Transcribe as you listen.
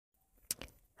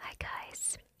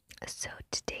guys. So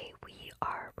today we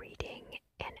are reading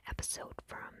an episode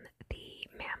from the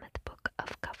Mammoth book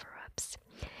of cover-ups,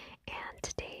 and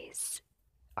today's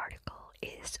article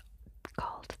is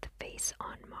called The Face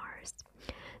on Mars.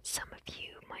 Some of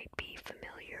you might be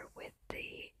familiar with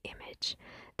the image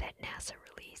that NASA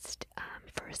released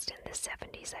first in the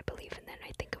 70s, I believe, and then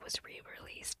I think it was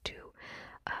re-released to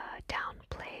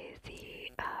downplay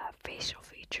the facial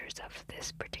features of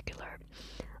this particular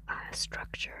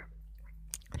structure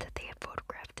that they had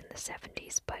photographed in the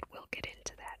 70s, but we'll get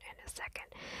into that in a second.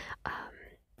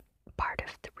 Part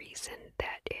of the reason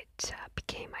that it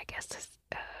became, I guess,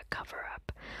 a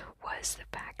cover-up was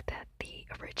the fact that the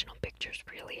original pictures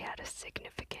really had a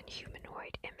significant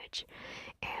humanoid image,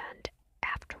 and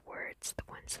afterwards, the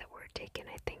ones that were taken,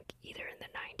 I think, either in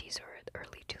the 90s or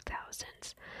early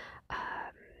 2000s,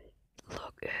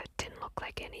 didn't look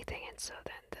like anything, and so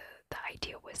then the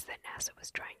idea was that NASA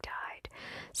was trying to hide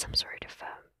some sort of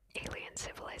alien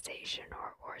civilization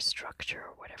or structure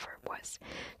or whatever it was.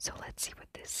 So let's see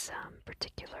what this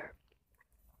particular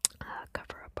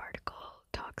cover-up article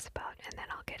talks about, and then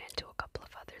I'll get into a couple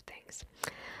of other things.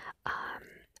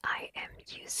 I am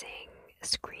using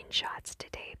screenshots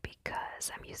today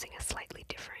because I'm using a slightly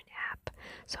different app,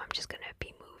 so I'm just going to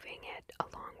be moving it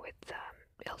along with,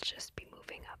 it'll just be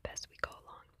moving up as we go along.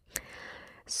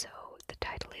 So the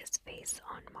title is Face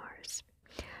on Mars.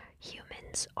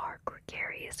 Humans are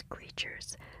gregarious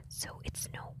creatures, so it's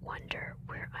no wonder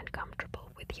we're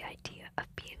uncomfortable with the idea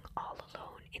of being all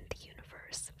alone in the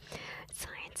universe.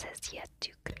 Science has yet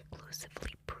to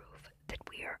conclusively prove that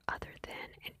we are other than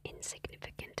an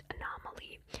insignificant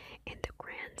anomaly in the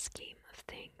grand scheme of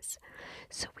things,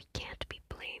 so we can't be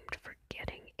blamed for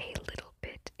getting a little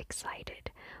bit excited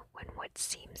when what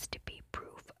seems to be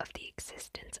proof of the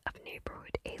existence of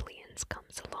neighborhood aliens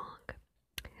comes along.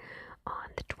 On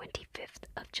the 25th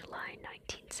of July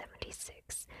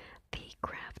 1976, the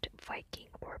craft Viking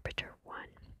Orbiter 1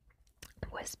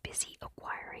 was busy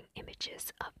acquiring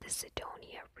images of the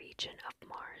Cydonia region of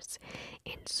Mars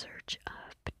in search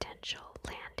of potential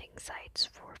landing sites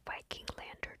for Viking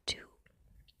Lander 2.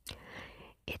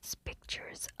 Its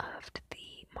pictures of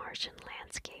the Martian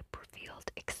landscape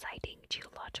revealed exciting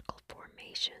geological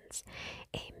formations,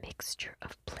 a mixture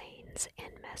of plains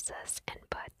and mesas and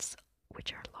buttes,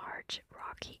 which are large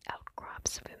rocky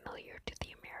outcrops familiar to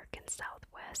the American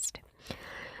Southwest.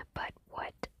 But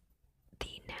what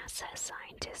the NASA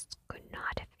scientists could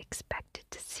not have expected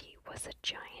to see was a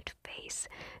giant face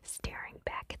staring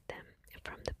back at them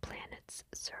from the planet's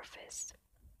surface.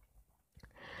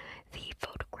 The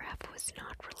photograph was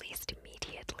not released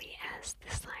immediately, as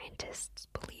the scientists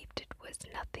believed it was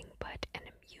nothing but an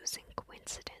amusing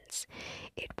coincidence.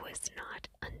 It was not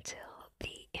until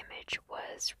the image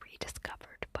was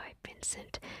rediscovered by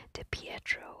Vincent de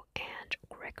Pietro and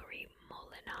Gregory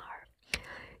Molinar,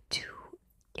 two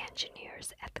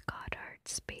engineers at the Goddard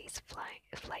Space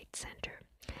Flight Center,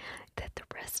 that the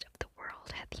rest of the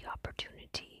world had the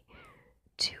opportunity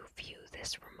to view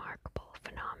this remarkable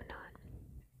phenomenon.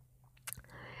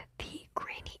 The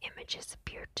grainy images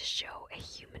appeared to show a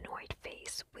humanoid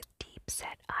face with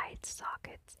deep-set eye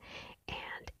sockets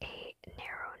and a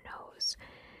narrow nose,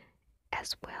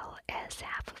 as well as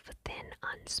half of a thin,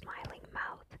 unsmiling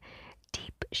mouth.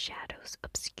 Deep shadows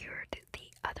obscured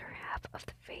the other half of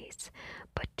the face,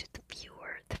 but to the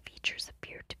viewer, the features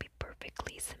appeared to be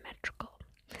perfectly symmetrical.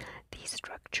 The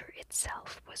structure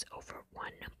itself was over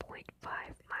 1.5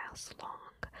 miles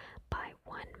long by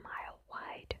 1 mile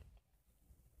wide.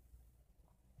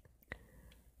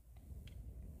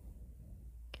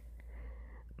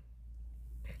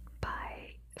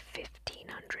 By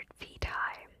 1,500 feet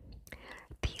high,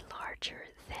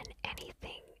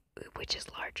 which is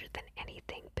larger than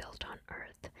anything built on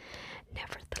Earth.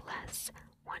 Nevertheless,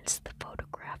 once the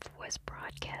photograph was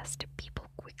broadcast, people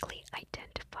quickly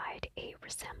identified a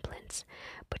resemblance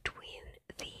between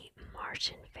the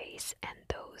Martian face and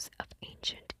those of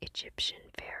ancient Egyptian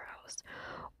pharaohs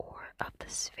or of the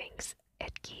Sphinx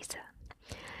at Giza.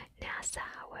 NASA,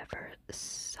 however,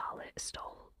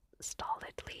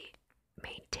 stolidly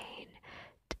maintained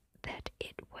that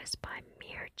it was by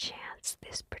mere chance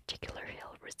this particular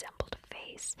hill resembled a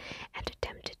face, and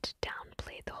attempted to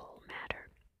downplay the whole matter.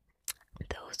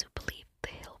 Those who believed the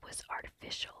hill was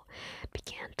artificial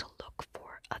began to look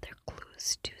for other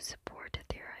clues to support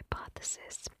their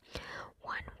hypothesis.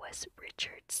 One was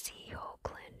Richard C.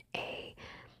 Hoagland, a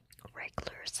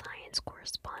regular science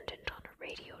correspondent on a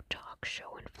radio talk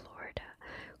show in Florida,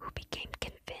 who became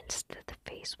convinced that the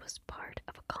face was part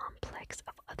of a complex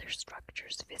of other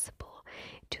structures visible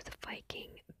to the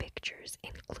Viking pictures,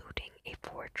 including a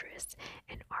fortress,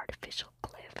 an artificial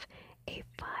cliff,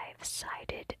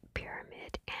 four-sided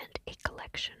pyramid and a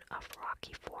collection of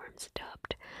rocky forms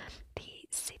dubbed the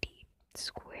City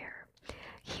Square.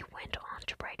 He went on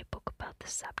to write a book about the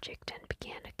subject and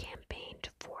began a campaign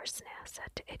to force NASA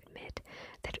to admit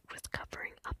that it was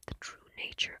covering up the true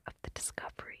nature of the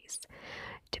discoveries.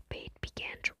 Debate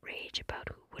began to rage about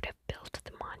who would have built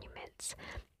the monuments,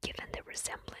 given the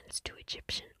resemblance to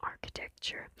Egyptian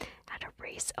architecture. Had a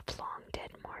race of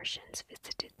long-dead Martians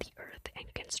visited the Earth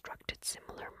and constructed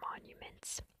similar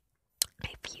monuments?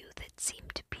 A view that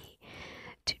seemed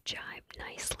to jibe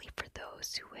nicely for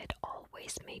those who had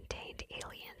always maintained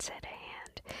aliens had a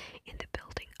hand in the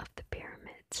building of the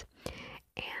pyramids.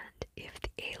 And if the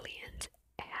aliens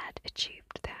had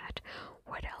achieved that,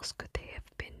 what else could they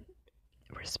have been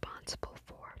responsible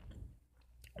for?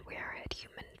 Where had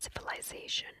human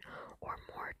civilization, or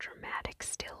more dramatic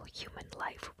still, human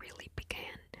life really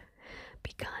begun?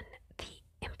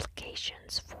 The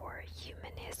implications for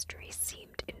human history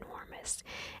seemed enormous,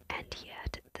 and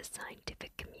yet the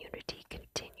scientific community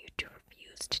continued to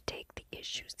refuse to take the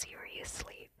issue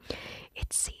seriously.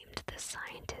 It seemed the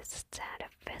scientists had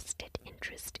a vested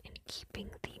interest in keeping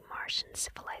the Martian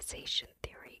civilization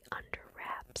theory under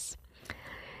wraps.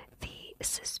 The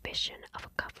suspicion of a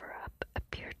cover-up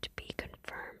appeared to be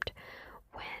confirmed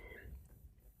when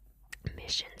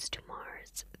missions to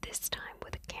Mars, this time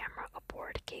with a camera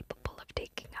aboard capable of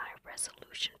taking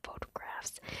high-resolution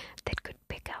photographs that could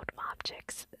pick out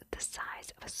objects the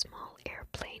size of a small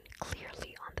airplane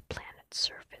clearly on the planet's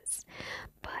surface,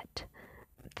 but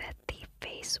that the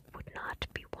face would not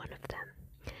be one of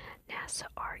them. NASA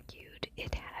argued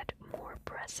it had more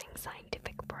pressing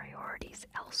scientific priorities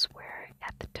elsewhere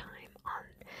at the time,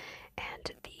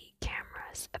 and the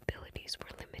camera's abilities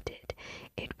were limited.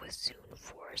 It was soon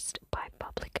forced by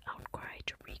public outcry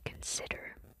to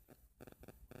reconsider.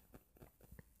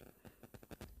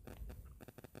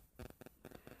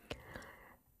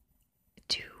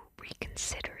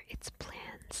 Its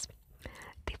plans.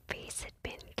 The face had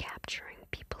been capturing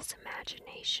people's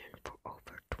imagination for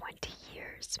over 20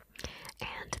 years,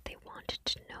 and they wanted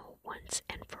to know once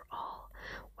and for all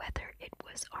whether it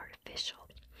was artificial.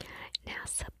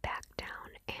 NASA backed down,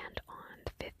 and on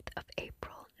the 5th of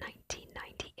April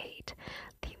 1998,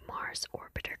 the Mars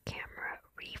Orbiter camera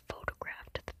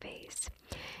re-photographed the face.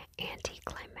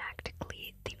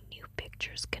 Anticlimactically, the new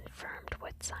pictures confirmed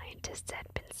what scientists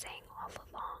had been saying all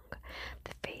along.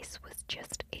 The face was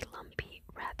just a lumpy,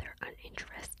 rather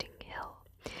uninteresting hill.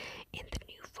 In the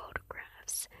new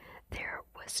photographs, there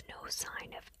was no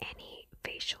sign of any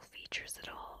facial features at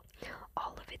all.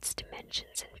 All of its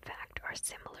dimensions, in fact, are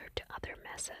similar to other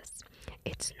mesas.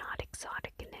 It's not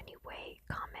exotic in any way,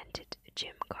 commented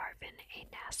Jim Garvin, a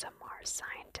NASA Mars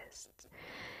scientist.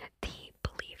 The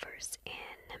believers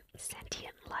in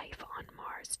sentient life on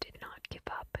Mars did not give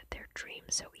up their dream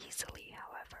so easily,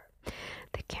 however.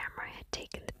 The camera had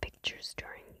taken the pictures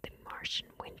during the Martian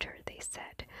winter, they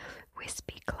said.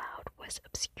 Wispy cloud was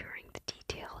obscuring the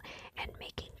detail and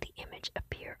making the image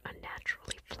appear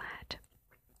unnaturally flat.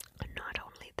 Not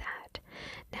only that,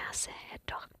 NASA had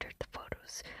doctored the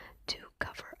photos to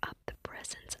cover up the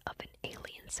presence of an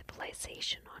alien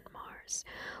civilization on Mars.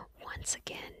 Once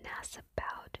again, NASA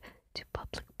bowed to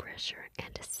public pressure,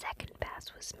 and a second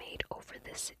pass was made over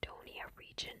the Cydonia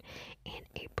region in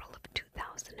April of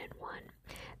 2001,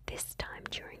 this time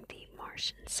during the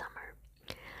Martian summer.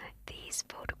 These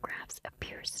photographs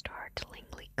appear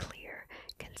startlingly clear,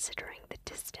 considering the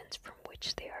distance from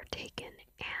which they are taken,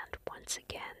 and once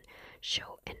again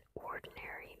show an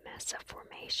ordinary mesa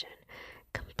formation,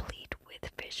 complete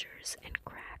with fissures and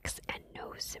cracks and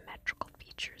no symmetrical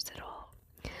features at all.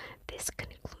 This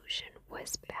conclusion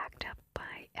was backed up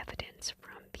by evidence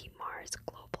from the Mars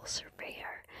Global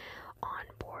Surveyor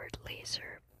onboard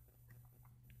laser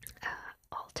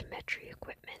altimetry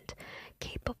equipment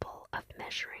capable of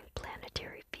measuring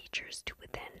planetary features to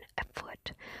within a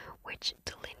foot, which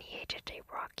delineated a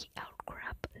rocky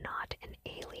outcrop, not an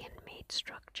alien-made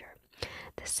structure.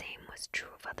 The same was true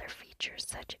of other features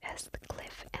such as the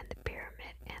cliff and the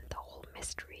pyramid, and the whole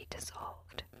mystery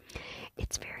dissolved.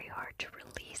 It's very hard to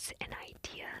release an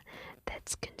idea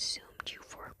that's consumed you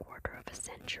for a quarter of a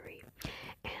century,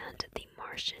 and the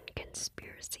Martian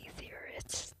conspiracy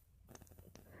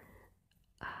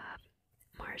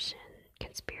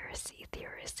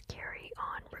theorists carry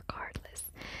on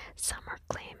regardless. Some are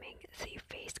claiming the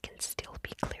face can still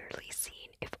be clearly seen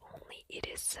if only it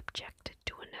is subjected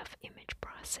to enough image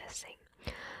processing.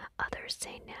 Others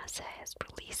say NASA has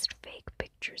released fake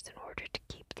pictures in order to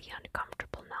keep the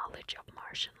uncomfortable knowledge of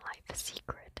Martian life a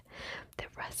secret. The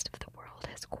rest of the world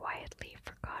has quietly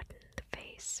forgotten the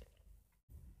face.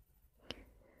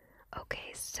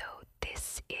 Okay, so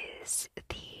this is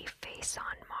the face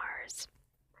on Mars.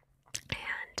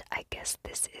 And I guess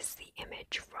this is the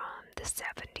image from the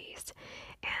 70s,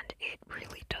 and it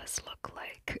really does look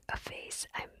like a face.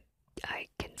 I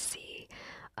can see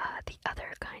the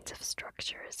other kinds of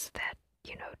structures that,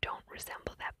 don't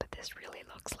resemble that, but this really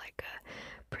looks like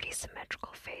a pretty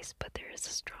symmetrical face, but there is a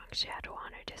strong shadow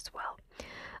on it as well.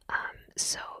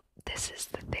 So this is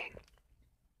the thing.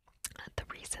 The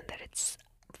reason that it's,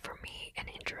 for me, an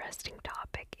interesting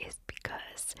topic is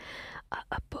because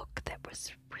a book that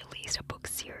was released, a book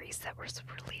series that was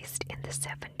released in the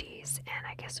 70s and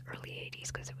I guess early 80s,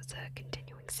 because it was a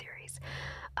continuing series,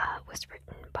 was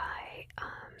written by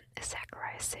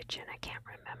Zachariah Sitchin. I can't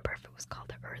remember if it was called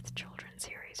the Earth Children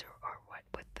series or what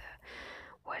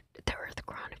the Earth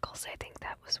Chronicles, I think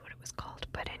that was what it was called.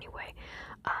 But anyway,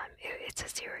 it's a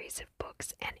series of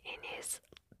books, and in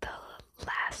the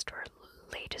last or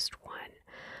latest one,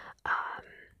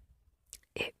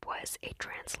 it was a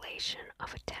translation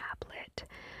of a tablet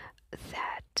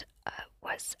that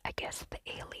was, I guess, the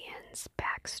alien's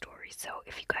backstory. So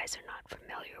if you guys are not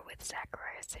familiar with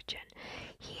Zachariah Sitchin,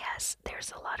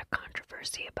 there's a lot of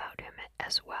controversy about him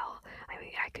as well. I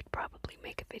mean, I could probably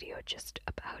make a video just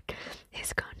about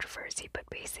his controversy, but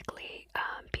basically,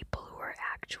 people who are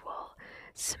actual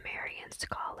Sumerian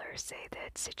scholars say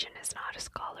that Sitchin is not a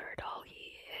scholar at all.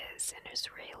 He is an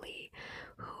Israeli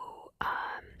who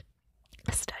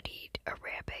studied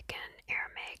Arabic and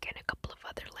Aramaic and a couple of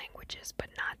other languages, but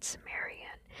not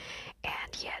Sumerian.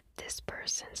 And yet this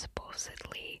person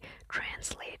supposedly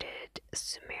translated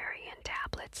Sumerian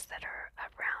tablets that are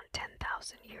around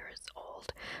 10,000 years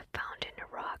old, found in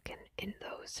Iraq and in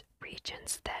those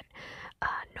regions that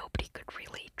nobody could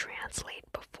really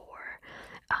translate before.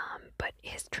 But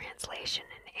his translation,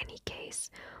 in any case,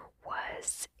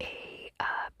 was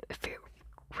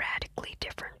radically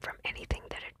different from anything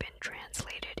that had been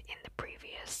translated in the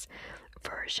previous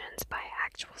versions by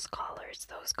actual scholars.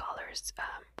 Those scholars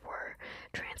were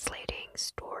translating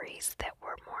stories that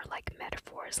were more like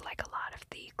metaphors, like a lot of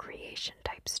the creation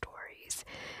type stories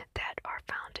that are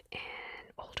found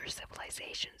in older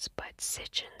civilizations, but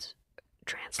Sitchin's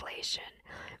translation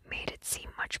made it seem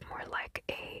much more like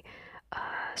a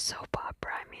soap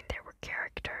opera. I mean, there were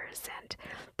characters, and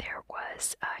there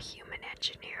was human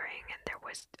engineering, and there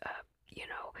was,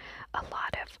 a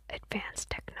lot of advanced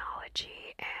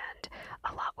technology, and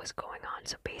a lot was going on.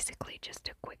 So basically, just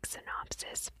a quick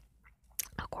synopsis.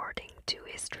 According to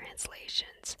his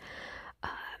translations,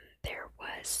 there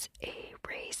was a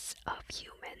race of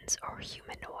humans or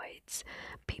humanoids,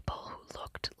 people who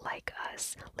looked like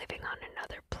us, living on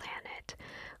another planet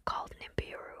called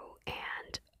Nibiru,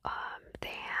 and they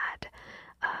had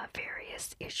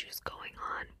various issues going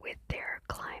on with their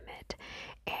climate,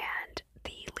 and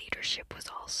the leadership was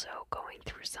also going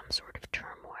through some sort of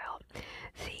turmoil.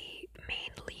 The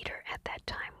main leader at that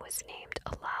time was named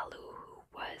Alalu, who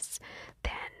was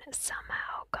then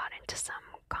somehow got into some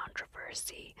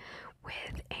controversy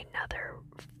with another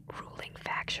ruling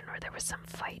faction, or there was some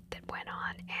fight that went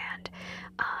on, and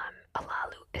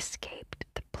Alalu escaped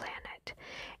the planet,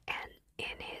 and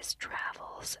in his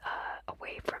travels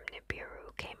away from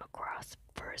Nibiru came across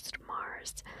first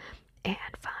Mars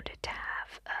and found it to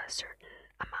have a certain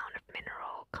amount of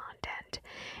mineral content,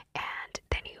 and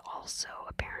then he also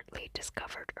apparently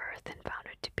discovered Earth and found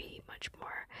it to be much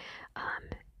more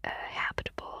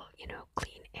habitable,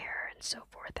 clean air and so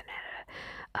forth, and had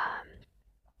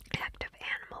a active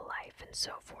animal life and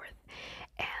so forth.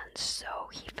 And so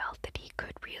he felt that he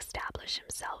could reestablish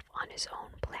himself on his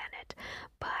own planet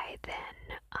by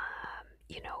then,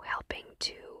 helping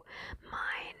to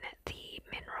mine the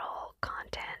mineral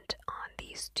content on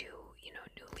these two,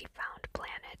 newly found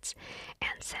planets,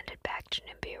 and send it back to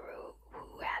Nibiru,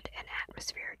 who had an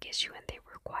atmospheric issue, and they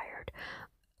required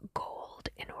gold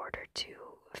in order to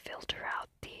filter out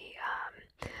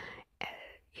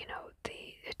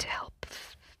to help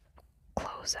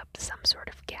close up some sort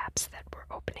of gaps that were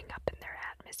opening up in their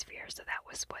atmosphere. So that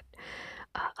was what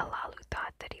Alalu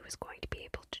thought that he was going to be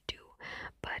able to do.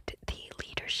 But the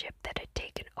leadership that had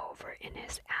taken over in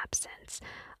his absence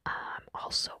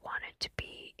also wanted to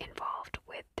be involved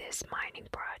with this mining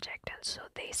project, and so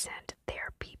they sent their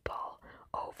people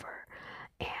over,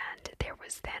 and there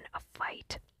was then a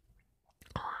fight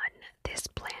on this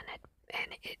planet,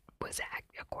 and it was,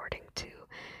 according to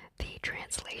the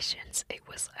translations, it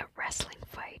was a wrestling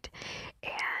fight,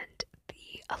 and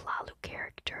the Alalu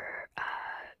character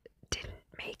didn't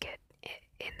make it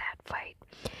in that fight,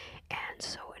 and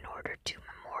so in order to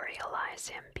memorialize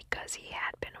him, because he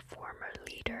had been a former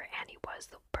leader and he was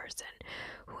the person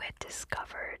who had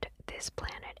discovered this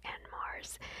planet and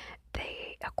Mars, they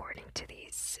according to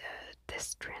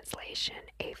this translation,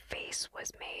 a face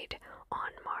was made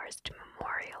on Mars to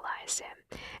memorialize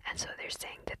him, and so they're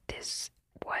saying that this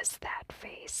was that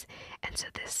face, and so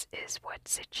this is what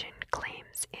Sitchin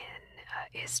claims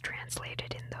is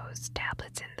translated in those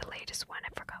tablets in the latest one. I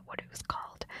forgot what it was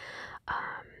called,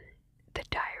 the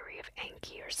Diary of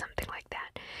Enki or something like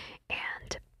that,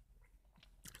 and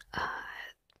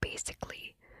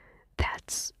basically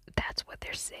that's what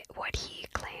they're saying. What he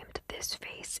claimed this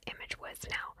face image was.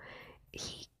 Now,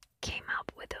 he came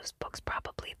out with those books.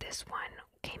 Probably this one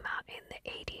came out in the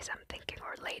 80s, I'm thinking,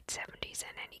 or late 70s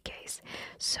in any case.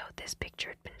 So this picture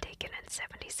had been taken in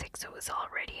 76, so it was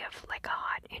already of like a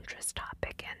hot interest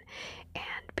topic, and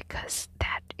because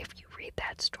that, if you read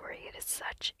that story, it is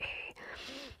such a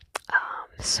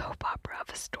soap opera of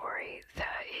a story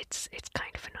that it's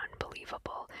kind of an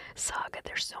unbelievable saga.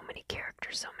 There's so many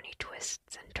characters, so many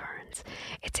twists and turns.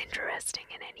 It's interesting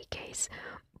in any case,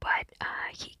 but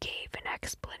he gave an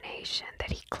explanation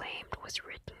that he claimed was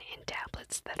written in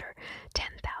tablets that are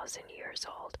 10,000 years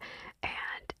old,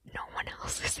 and no one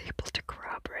else is able to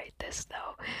corroborate this,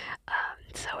 though.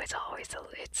 So it's always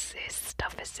his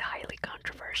stuff is highly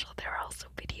controversial. There are also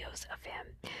videos of him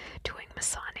doing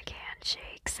Masonic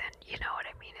handshakes, and you know what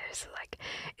I mean.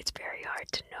 It's very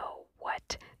hard to know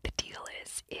what the deal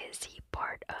is. Is he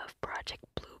part of Project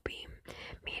Bluebeam,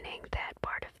 meaning that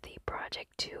part of the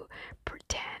project to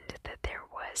pretend that there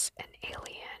was an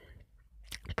alien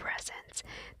presence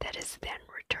that is then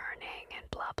returning and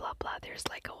blah blah blah. There's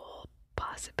like a whole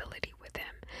possibility with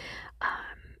him,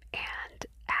 and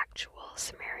actual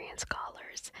Sumerian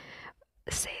scholars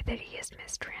say that he is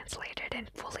mistranslated and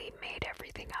fully made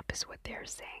everything up, is what they're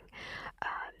saying.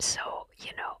 So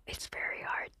you know, it's very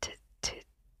hard to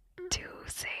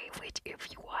say which.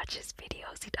 If you watch his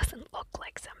videos, he doesn't look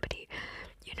like somebody,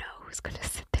 you know, who's gonna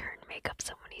sit there and make up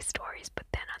so many stories. But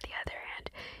then on the other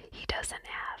hand, he doesn't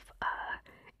have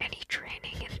any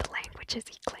training in the languages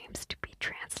he claims to be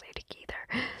translating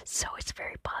either. So it's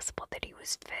very possible that he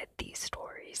was fed these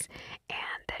stories,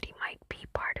 and that he might be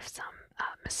part of some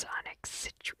Masonic,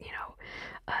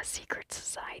 secret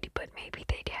society. But maybe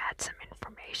they'd had some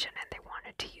information and they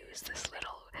wanted to use this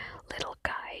little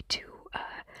guy to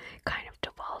kind of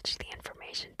divulge the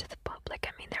information to the public.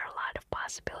 I mean, there are a lot of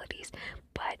possibilities,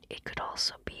 but it could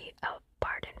also be a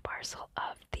part and parcel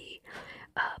of the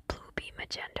Blue Beam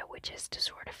agenda, which is to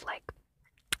sort of like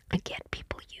get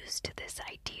people used to this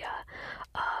idea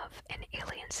of an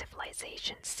alien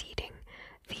civilization seeding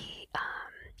the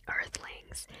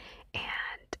Earthlings,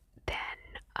 and then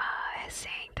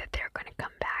saying that they're going to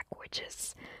come back, which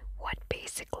is what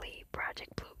basically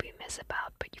Project Bluebeam is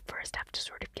about. But you first have to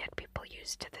sort of get people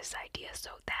used to this idea.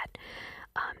 So that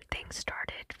thing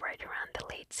started right around the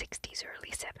late 60s,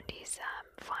 early 70s.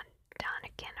 Von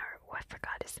Daniken, or I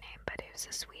forgot his name, but it was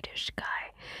a Swedish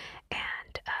guy,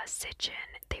 and Sitchin,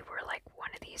 they were like one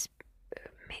of these,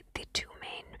 the two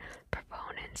main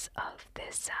proponents of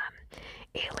this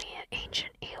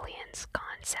ancient aliens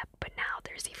concept. But now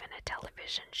there's even a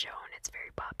television show, and it's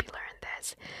very popular, and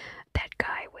there's that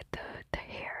guy with the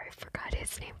hair, I forgot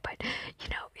his name, but you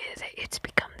know, it's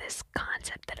become this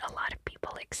concept that a lot of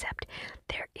people accept.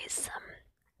 There is some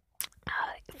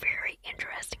very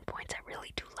interesting points. I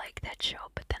really do like that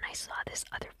show, but then I saw this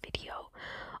other video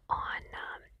on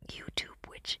YouTube,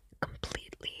 which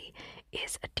completely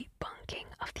is a debunking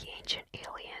of the ancient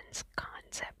aliens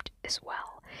concept as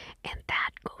well, and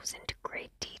that goes into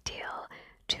great detail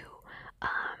too.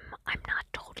 I'm not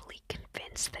totally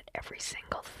convinced that every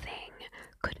single thing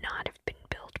could not have been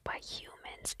built by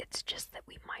humans. It's just that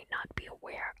we might not be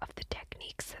aware of the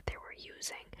techniques that they were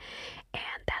using,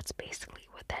 and that's basically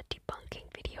what that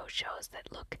debunking video shows.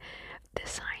 That look, the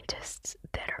scientists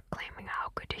that are claiming how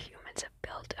could humans have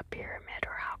built a pyramid,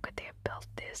 or how could they have built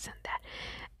this and that,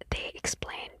 they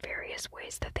explain various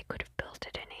ways that they could have built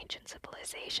it in ancient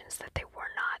civilizations, that they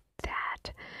were not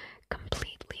that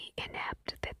completely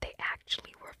inept, that they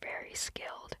actually were very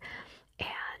skilled.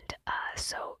 And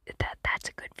so that's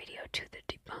a good video too, the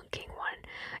debunking one,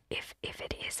 if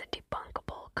it is a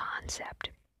debunkable concept.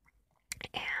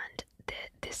 And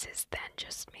this is then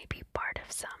just maybe part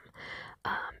of some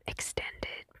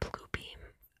extended Bluebeam,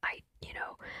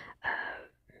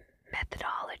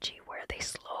 methodology, where they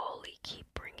slowly keep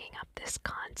bringing up this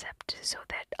concept so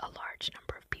that a large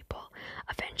number of people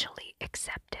eventually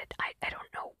accept it. I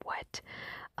don't know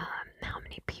how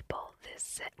many people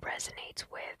this resonates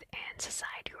with in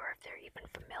society, or if they're even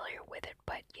familiar with it,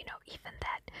 but you know, even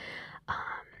that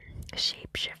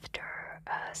shapeshifter,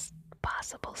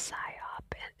 possible psyop,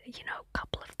 and you know, a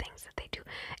couple of things that they do,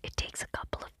 it takes a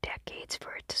couple of decades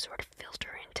for it to sort of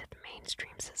filter into the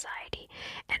mainstream society.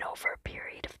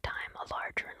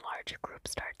 larger group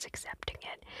starts accepting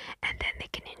it, and then they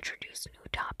can introduce new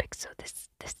topics. So this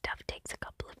stuff takes a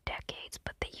couple of decades,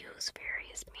 but they use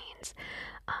various means.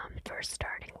 First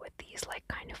starting with these like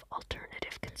kind of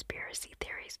alternative conspiracy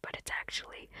theories, but it's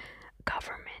actually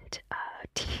government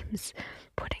teams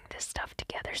putting this stuff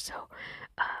together. So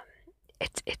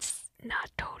it's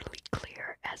not totally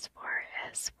clear as far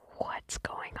as what's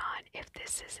going on, if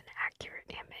this is an accurate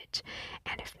image,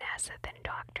 and if NASA then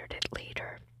doctored it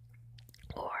later,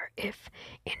 or if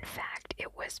in fact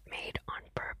it was made on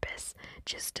purpose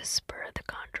just to spur the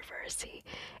controversy,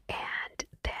 and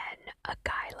then a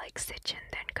guy like Sitchin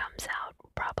then comes out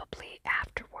probably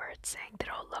afterwards saying that,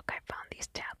 oh look, I found these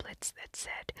tablets that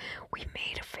said we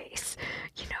made a face,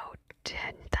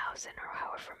 10,000 or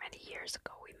however many years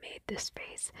ago we made this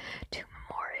face to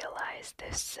memorialize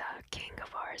this king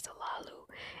of ours, Alalu,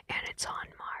 and it's on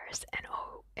Mars, and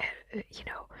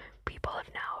people have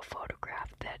now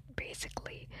photographed that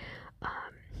basically,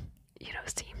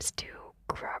 seems to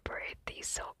corroborate the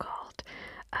so-called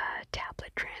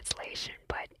tablet translation,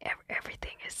 but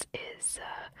everything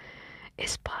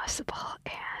is possible,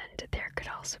 and there could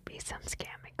also be some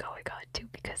scamming going on too,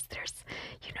 because there's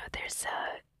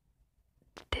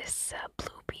this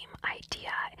blue beam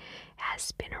idea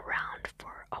has been around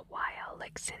for a while,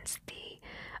 like since the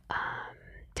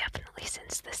definitely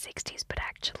since the 60s, but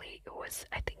actually it was,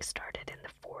 I think, started in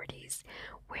the 40s,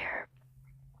 where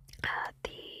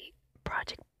the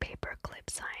Project Paperclip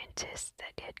scientists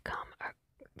that had come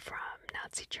from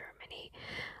Nazi Germany,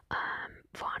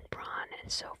 von Braun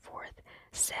and so forth,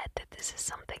 said that this is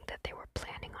something that they were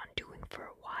planning on doing for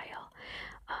a while,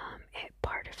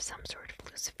 part of some sort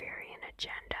of Luciferian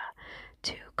agenda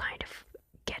to kind of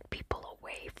get people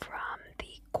away from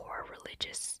the core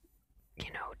religious,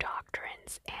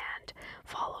 doctrines and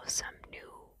follow some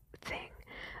new thing.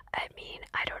 I mean,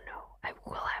 I don't know. I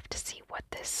will have to see what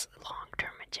this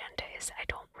long-term agenda is. I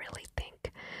don't really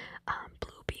think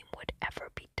Bluebeam would ever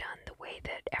be done the way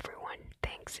that everyone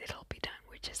thinks it'll be done,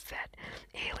 which is that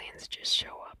aliens just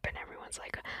show up and everyone's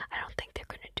like, I don't think they're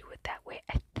going to do it that way.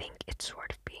 I think it's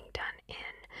sort of being done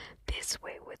in this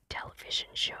way with television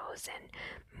shows and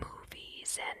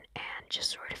movies, and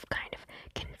just sort of kind of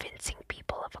convincing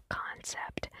people of a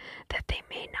concept that they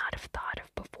may not have thought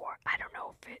of before. I don't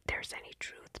know if there's any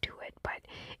truth to it, but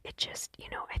it just,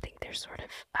 I think there's sort of,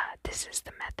 this is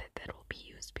the method that will be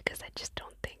used, because I just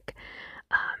don't think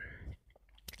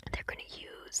they're going to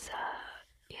use,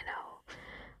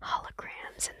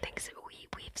 holograms and things. We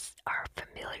are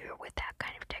familiar with that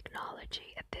kind of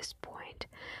technology at this point,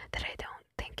 that I don't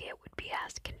think it would be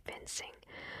as convincing.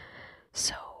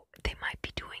 So they might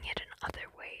be doing it in other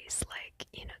ways, like,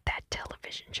 that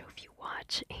television show. If you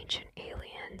watch Ancient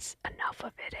Aliens, enough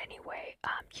of it anyway,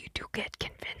 you do get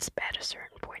convinced at a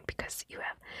certain point, because you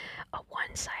have a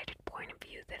one-sided point of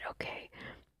view that, okay,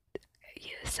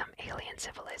 some alien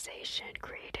civilization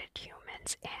created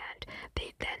humans, and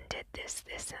they then did this,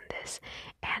 this, and this,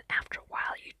 and after a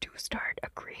while you do start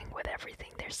agreeing with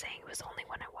everything they're saying. It was only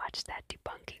when I watched that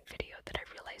debunking video that I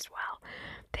realized, wow,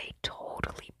 they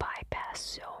totally bypass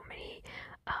so many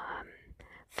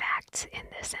facts in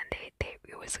this, and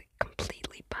it was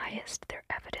completely biased. Their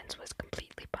evidence was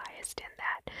completely biased in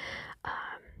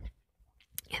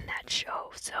that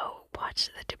show. So watch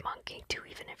the debunking too,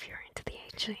 even if you're into the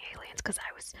Ancient Aliens, because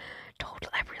I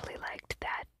really liked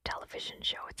that television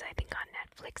show. It's, I think, on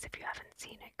Netflix if you haven't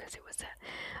seen it, because it was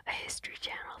a History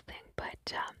Channel thing.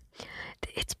 But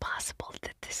it's possible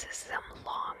that this is some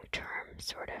long-term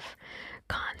sort of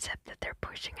concept that they're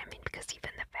pushing. I mean, because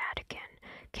even the Vatican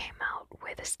came out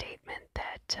with a statement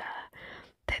that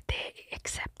they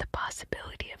accept the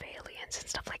possibility of aliens and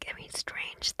stuff like. I mean,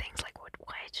 strange things like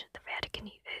why should the Vatican?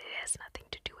 It has nothing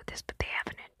to do with this, but they have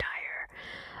an entire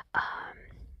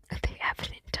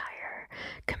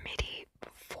committee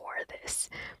for this,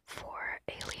 for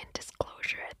alien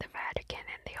disclosure at the Vatican,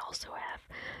 and they also have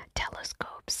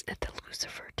telescopes at the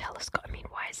Lucifer telescope. I mean,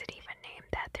 why is it even named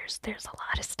that? There's a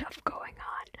lot of stuff going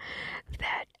on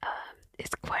that is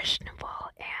questionable,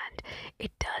 and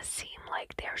it does seem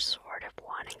like they're sort of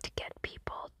wanting to get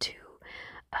people to,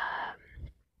 I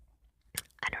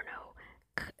don't know,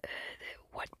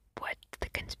 what the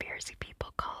conspiracy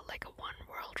people call like a one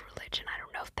world religion. I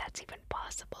don't know if that's even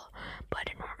possible, but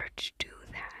in order to do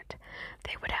that,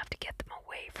 they would have to get them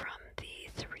away from the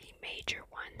three major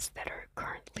ones that are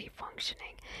currently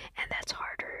functioning, and that's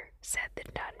harder said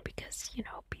than done, because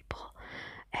people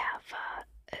have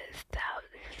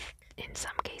in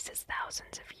some cases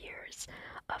thousands of years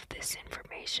of this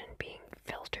information being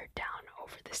filtered down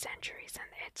over the centuries, and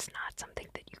it's not something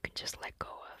that you can just let go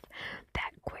of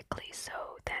that quickly. So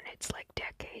then it's like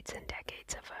decades decades and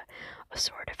decades of a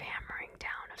sort of hammering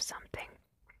down of something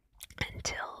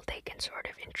until they can sort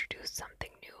of introduce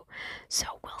something new. So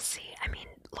we'll see. I mean,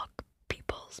 look,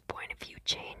 people's point of view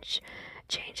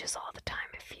changes all the time.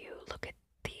 If you look at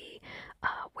the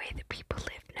way that people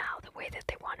live now, the way that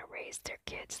they want to raise their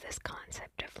kids, this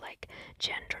concept of like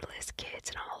genderless kids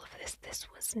and all of this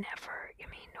was never, I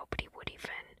mean, nobody would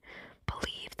even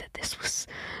believe that this was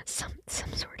some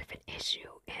sort of an issue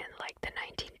in like the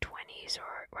 1920s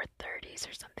or 30s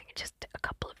or something, just a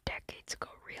couple of decades ago,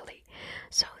 really.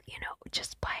 So, you know,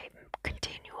 just by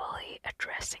continually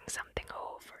addressing something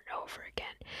over and over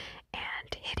again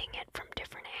and hitting it from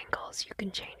different angles, you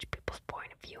can change people's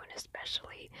point of view. And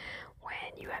especially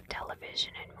when you have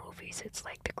television and movies, it's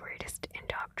like the greatest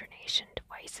indoctrination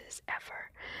devices ever.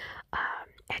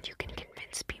 And you can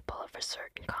convince people of a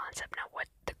certain concept. Now, what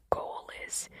the goal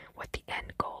is, what the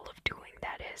end goal of doing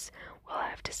that is, we'll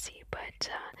have to see. But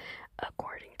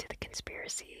according to the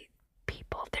conspiracy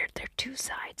people, there are two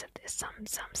sides of this. Some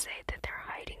say that they're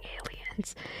hiding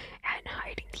aliens and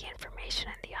hiding the information,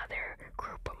 and the other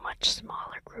group, a much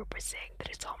smaller group, is saying that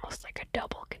it's almost like a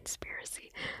double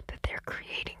conspiracy, that they're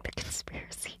creating the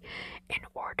conspiracy in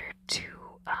order to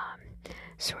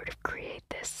sort of create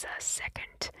this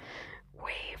second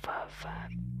wave of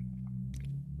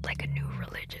like a new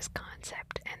religious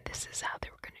concept, and this is how they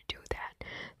were going to do that,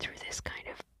 through this kind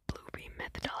of blue beam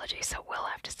methodology. So we'll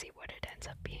have to see what it ends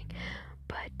up being.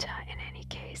 But in any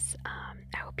case,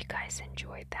 I hope you guys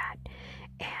enjoyed that,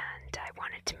 and I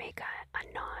wanted to make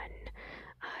a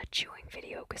non-chewing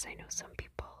video because I know some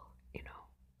people, you know,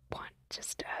 want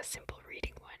just a simple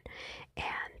reading one,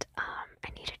 and I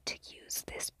needed to use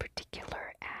this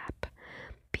particular app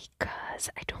because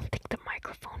I don't think the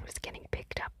microphone was getting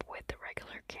picked up with the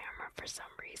regular camera for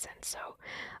some reason. So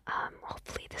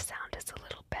hopefully the sound is a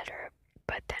little better,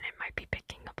 but then it might be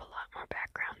picking up a lot more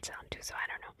background sound too, so I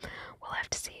don't know. We'll have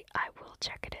to see. I will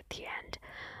check it at the end.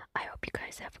 I hope you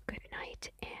guys have a